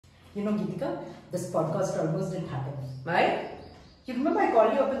You know, Geetika, this podcast almost didn't happen. Why? You remember I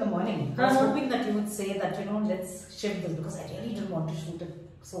called you up in the morning. I was hoping that you would say that, you know, let's shift this because I really didn't want to shoot it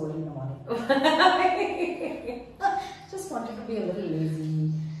so early in the morning. Just wanted to be a little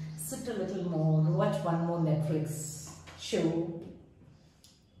lazy, sit a little more, watch one more Netflix show.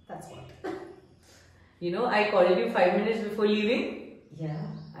 That's what. You know, I called you 5 minutes before leaving. Yeah.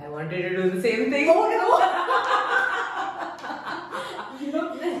 I wanted to do the same thing. Oh no! You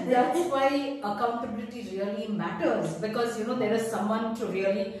know, that's why accountability really matters, because you know there is someone to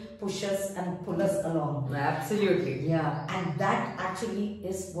really push us and pull us along. Absolutely. Yeah, and that actually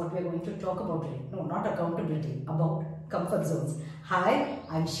is what we're going to talk about today. No, not accountability, about comfort zones. Hi,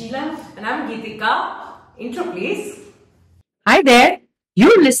 I'm Sheila. And I'm Geetika. Intro, please. Hi there.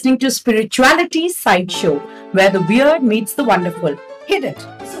 You're listening to Spirituality Sideshow, where the weird meets the wonderful. Hit it.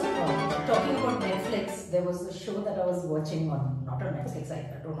 So, talking about Netflix, there was a show that I was watching on, not on Netflix, I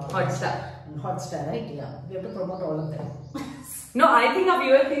don't know. Hotstar. Hotstar, right? Yeah. We have to promote all of them. No, I think our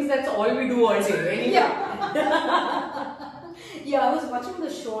viewer thinks that's all we do all day. Anyway. Yeah. Yeah, I was watching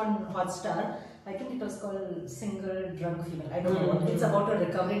the show on Hotstar. I think it was called Single Drug Female. I don't know. It's about a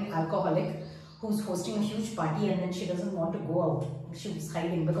recovering alcoholic who's hosting a huge party and then she doesn't want to go out. She was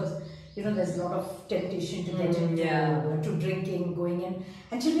hiding because, you know, there's a lot of temptation to get into to drinking, going in.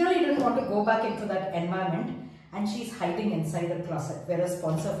 And she really didn't want to go back into that environment. And she's hiding inside a closet where a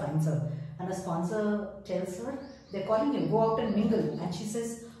sponsor finds her. And a sponsor tells her, they're calling you, go out and mingle. And she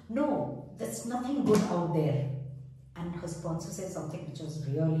says, no, there's nothing good out there. And her sponsor says something which was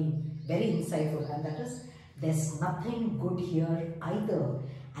really very insightful. And that is, there's nothing good here either.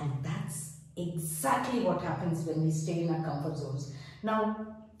 And that's exactly what happens when we stay in our comfort zones.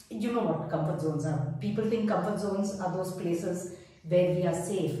 Now, you know what comfort zones are. People think comfort zones are those places where we are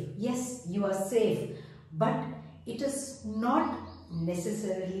safe. Yes, you are safe. But it is not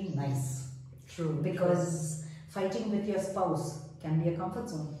necessarily nice. True. Because fighting with your spouse can be a comfort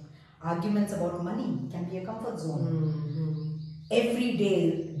zone. Arguments about money can be a comfort zone. Every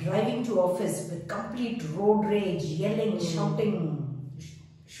day driving to office with complete road rage, yelling, shouting,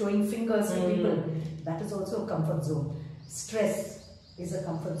 showing fingers to people, that is also a comfort zone. Stress is a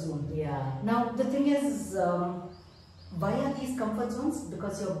comfort zone. Yeah. Now the thing is, why are these comfort zones?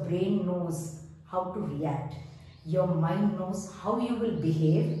 Because your brain knows how to react. Your mind knows how you will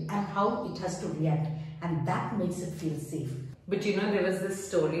behave and how it has to react, and that makes it feel safe. But you know, there was this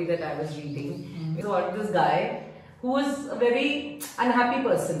story that I was reading. It was this guy who was a very unhappy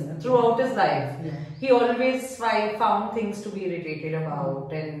person throughout his life. Yeah. He always found things to be irritated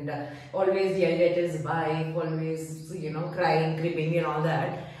about and always yelled at his wife, always, you know, crying, cribbing and all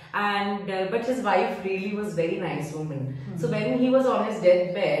that. And but his wife really was very nice woman. So when he was on his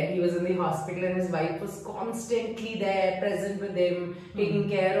deathbed, he was in the hospital and his wife was constantly there, present with him, taking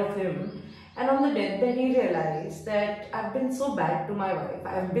care of him. And on the deathbed, he realized that I've been so bad to my wife.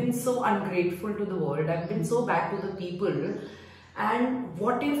 I've been so ungrateful to the world. I've been so bad to the people. And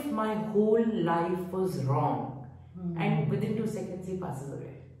what if my whole life was wrong? And within 2 seconds, he passes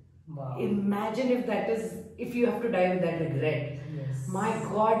away. Wow. Imagine if you have to die with that regret. Yes. My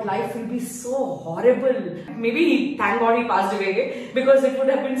God, life will be so horrible. Maybe thank God he passed away, because it would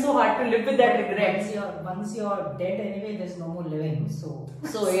have been so hard to live with that regret. Once you're dead anyway, there's no more living. So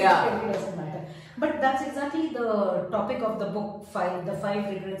yeah. It doesn't matter. But that's exactly the topic of the book, the 5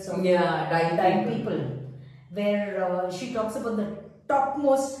 regrets of dying people. Where she talks about the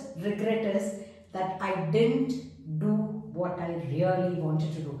topmost regret is that I didn't do what I really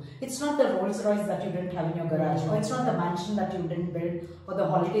wanted to do. It's not the Rolls Royce that you didn't have in your garage, or it's not the mansion that you didn't build, or the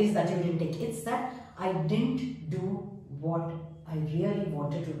holidays that you didn't take. It's that I didn't do what I really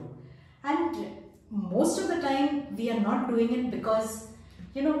wanted to do. And most of the time we are not doing it because,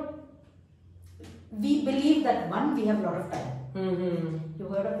 you know, we believe that one, we have a lot of time. You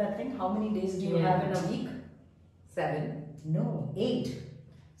heard of that thing? How many days do you have in a week? 7. No, 8.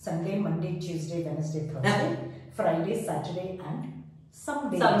 Sunday, Monday, Tuesday, Wednesday, Thursday, Friday, Saturday, and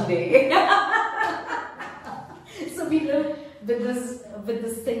Sunday. So we live with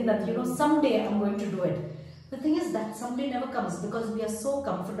this thing that, you know, someday I'm going to do it. The thing is that someday never comes because we are so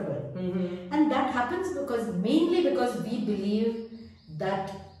comfortable. And that happens mainly because we believe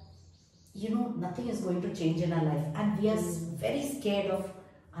that, you know, nothing is going to change in our life, and we are very scared of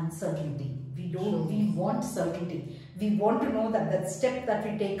uncertainty. We want certainty. We want to know that that step that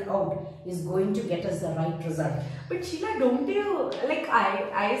we take out is going to get us the right result. But Sheila, don't you, like,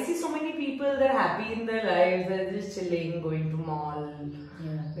 I see so many people, they're happy in their lives, they're just chilling, going to mall,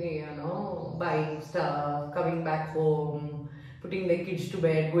 you know, buying stuff, coming back home, putting their kids to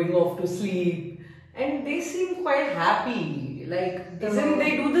bed, going off to sleep, and they seem quite happy. Like, isn't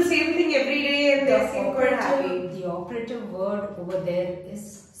they do the same thing every day and they seem quite happy? The operative word over there is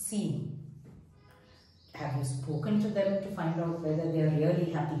see. Have you spoken to them to find out whether they are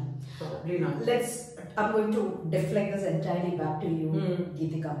really happy? Probably not. I'm going to deflect this entirely back to you,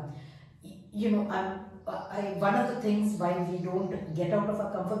 Geetika. You know, one of the things why we don't get out of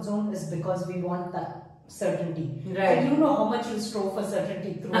our comfort zone is because we want that certainty. Right. And you know how much you strove for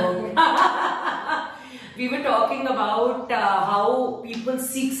certainty throughout. We were talking about how people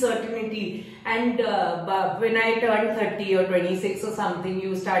seek certainty, and when I turned 30 or 26 or something,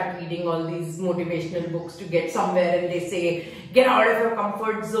 you start reading all these motivational books to get somewhere, and they say get out of your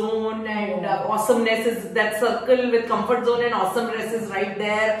comfort zone, and awesomeness is that circle with comfort zone and awesomeness is right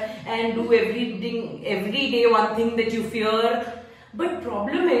there, and do everything every day one thing that you fear. But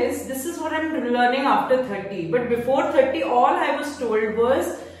problem is, this is what I'm learning after 30. But before 30, all I was told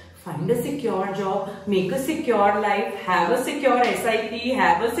was, find a secure job, make a secure life, have a secure SIP,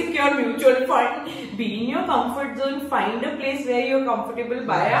 have a secure mutual fund, be in your comfort zone, find a place where you're comfortable,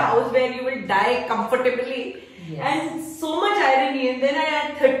 buy a house where you will die comfortably. Yes. And so much irony. And then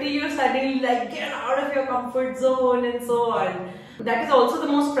at 30, you're suddenly like, get out of your comfort zone and so on. That is also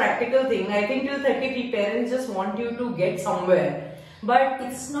the most practical thing. I think till 30, parents just want you to get somewhere. But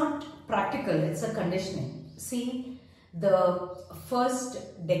it's not practical, it's a conditioning. See, the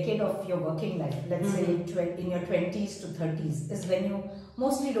first decade of your working life, let's say in your 20s to 30s, is when you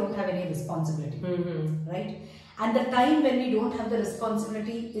mostly don't have any responsibility, right? And the time when you don't have the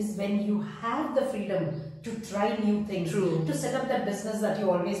responsibility is when you have the freedom to try new things, to set up that business that you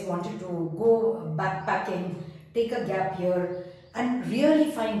always wanted to, go backpacking, take a gap year, and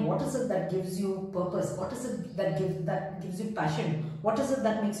really find what is it that gives you purpose, what is it that gives you passion, what is it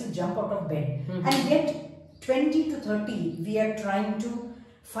that makes you jump out of bed. And yet 20 to 30, we are trying to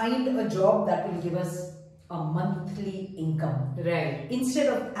find a job that will give us a monthly income. Right. Instead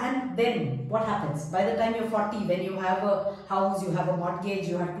of, and then what happens? By the time you're 40, when you have a house, you have a mortgage,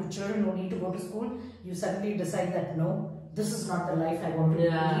 you have 2 children who need to go to school, you suddenly decide that no, this is not the life I want to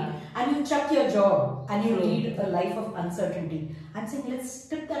lead. And you chuck your job and you lead a life of uncertainty. I'm saying let's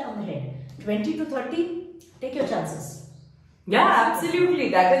tip that on the head. 20 to 30, take your chances. Yeah, absolutely.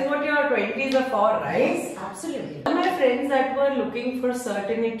 That is what your 20s are for, right? Yes, absolutely. All my friends that were looking for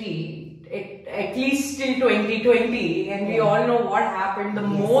certainty, at least till 2020, and we all know what happened, the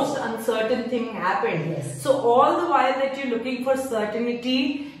most uncertain thing happened. Yes. So all the while that you're looking for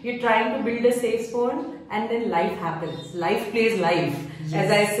certainty, you're trying to build a safe zone, and then life happens. Life plays life,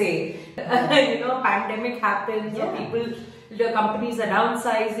 as I say. You know, pandemic happens, or people, the companies are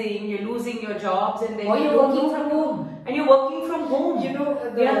downsizing, you're losing your jobs, and then or you're working from home. And you're working from home. You know,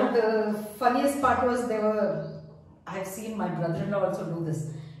 the funniest part was I've seen my brother-in-law also do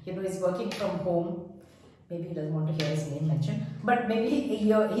this. You know, he's working from home. Maybe he doesn't want to hear his name mentioned. But maybe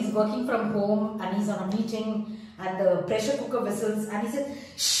he's working from home and he's on a meeting and the pressure cooker whistles and he said,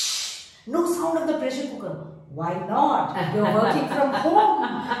 shh, no sound of the pressure cooker. Why not? You're working from home.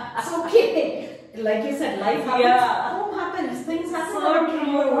 It's okay. Like you said, life happens. Home happens. Things happen. So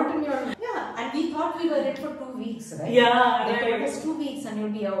true. And we thought we were in for 2 weeks, right? Yeah, They right. told us 2 weeks and you'll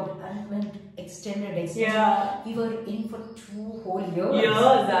be out. And it went extended. Yeah. We were in for 2 whole years.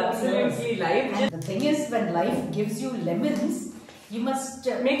 Years, absolutely. Life. And the thing is, when life gives you lemons, you must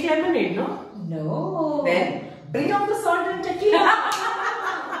make lemonade, no? No. Then? Bring out the salt and tequila.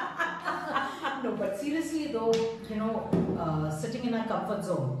 No, but seriously though, you know, sitting in our comfort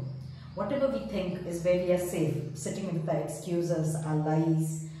zone, whatever we think is where we are safe, sitting with our excuses, our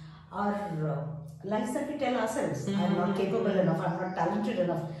lies that we tell ourselves. I'm not capable enough, I'm not talented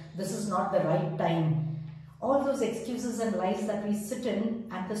enough, this is not the right time. All those excuses and lies that we sit in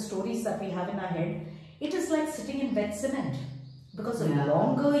and the stories that we have in our head, it is like sitting in wet cement. Because the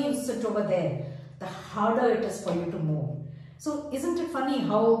longer you sit over there, the harder it is for you to move. So isn't it funny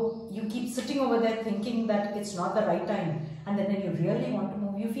how you keep sitting over there thinking that it's not the right time, and then when you really want to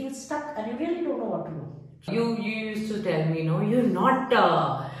move, you feel stuck and you really don't know what to do. You used to tell me, no, you're not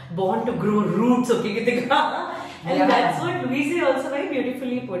born to grow roots, okay, Geetika? And that's what Louise also very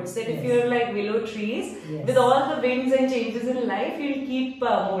beautifully puts, that if you're like willow trees, with all the winds and changes in life, you'll keep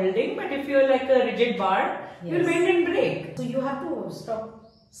molding, but if you're like a rigid bar, you'll bend and break. So you have to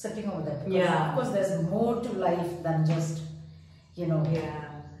stop sitting over there. Because of course there's more to life than just, you know,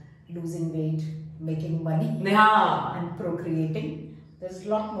 losing weight, making money, and procreating. There's a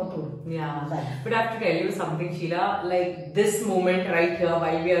lot more to life. But I have to tell you something, Sheila, like this moment right here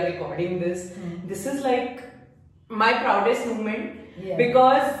while we are recording this, this is like my proudest moment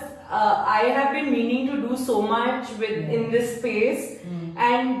because I have been meaning to do so much in this space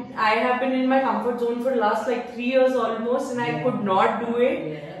And I have been in my comfort zone for the last like 3 years almost, and I could not do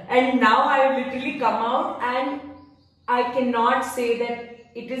it. And now I have literally come out, and I cannot say that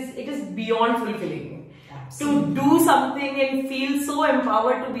it is beyond fulfilling. To do something and feel so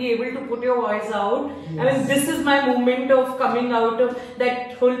empowered to be able to put your voice out. I mean, this is my moment of coming out of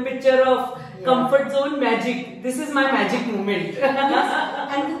that whole picture of comfort zone magic. This is my magic moment.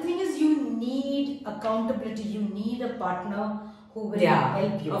 And the thing is, you need accountability. You need a partner who will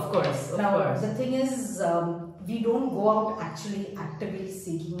help you. Of course. The thing is, we don't go out actually actively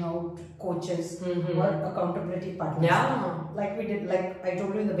seeking out coaches or accountability partners. Like we did, like I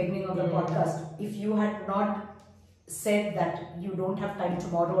told you in the beginning of the podcast, if you had not said that you don't have time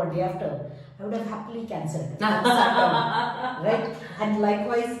tomorrow or day after, I would have happily cancelled. Right? And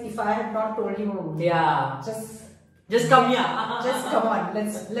likewise, if I had not told you, just come here. Just come on.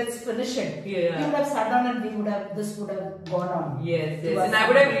 Let's finish it. We would have sat down and this would have gone on. Yes. And I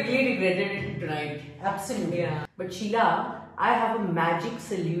would have really regretted it tonight. Absolutely. But Sheila, I have a magic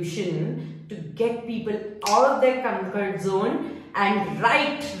solution to get people out of their comfort zone and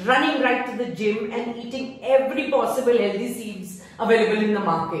running right to the gym and eating every possible healthy seeds available in the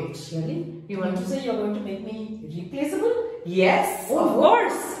market. Really? You want to say you're going to make me replaceable? Yes, of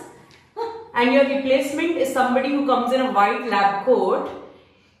course. And your replacement is somebody who comes in a white lab coat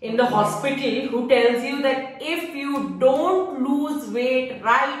in the hospital who tells you that if you don't lose weight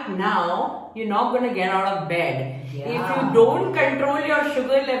right now, you're not going to get out of bed. If you don't control your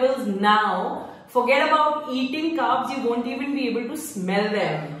sugar levels now, forget about eating carbs, you won't even be able to smell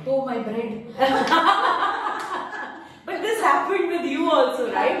them. Oh, my bread. But this happened with you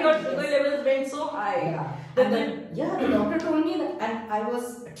also, right? Your sugar levels went so high. The doctor told me that, and I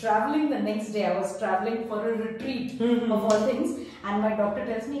was traveling the next day. I was traveling for a retreat of all things, and my doctor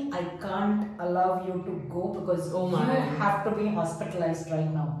tells me I can't allow you to go because you have to be hospitalized right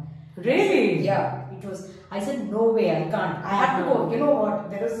now. Really? It was. I said no way, I can't. I have to go. You know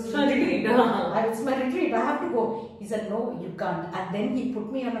what? There is a retreat. It's my retreat. I have to go. He said no, you can't. And then he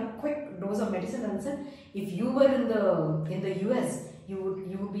put me on a quick dose of medicine and said, if you were in the US,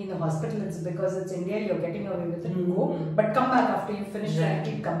 you would be in the hospital. It's because it's India. You're getting away with it. Go, but come back after you finish the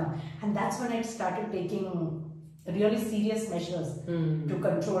retreat. Come back. And that's when I started taking really serious measures to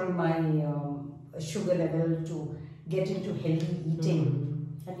control my sugar level, to get into healthy eating.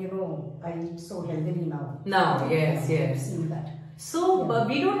 And you know, I eat so healthily now. Yes. I've seen that. So,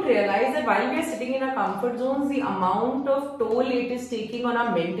 we don't realize that while we are sitting in our comfort zones, the amount of toll it is taking on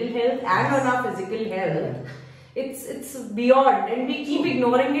our mental health and on our physical health, it's beyond. And we keep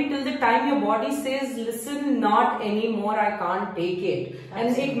ignoring it till the time your body says, listen, not anymore, I can't take it.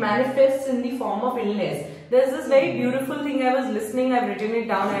 And it manifests in the form of illness. There's this very beautiful thing I was listening, I've written it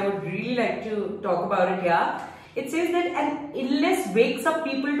down, I would really like to talk about it here. It says that an illness wakes up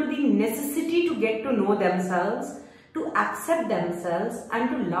people to the necessity to get to know themselves, to accept themselves and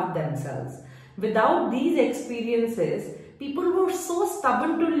to love themselves. Without these experiences, people were so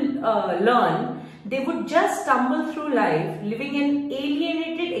stubborn to learn, they would just stumble through life living an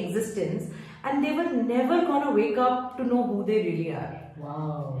alienated existence, and they were never going to wake up to know who they really are.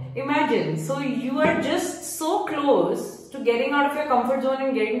 Wow. Imagine, so you are just so close to getting out of your comfort zone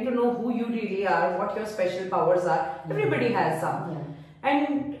and getting to know who you really are, what your special powers are. Everybody has some.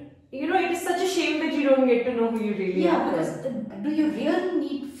 And you know, it is such a shame that you don't get to know who you really are. Because do you really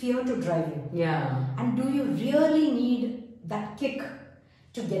need fear to drive you? And do you really need that kick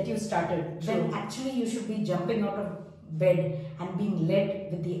to get you started? Then actually you should be jumping out of bed and being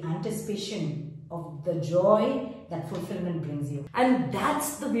led with the anticipation of the joy that fulfillment brings you. And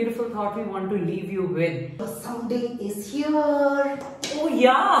that's the beautiful thought we want to leave you with. Your someday is here. Oh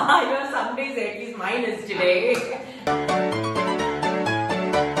yeah, your someday is, at least mine is today.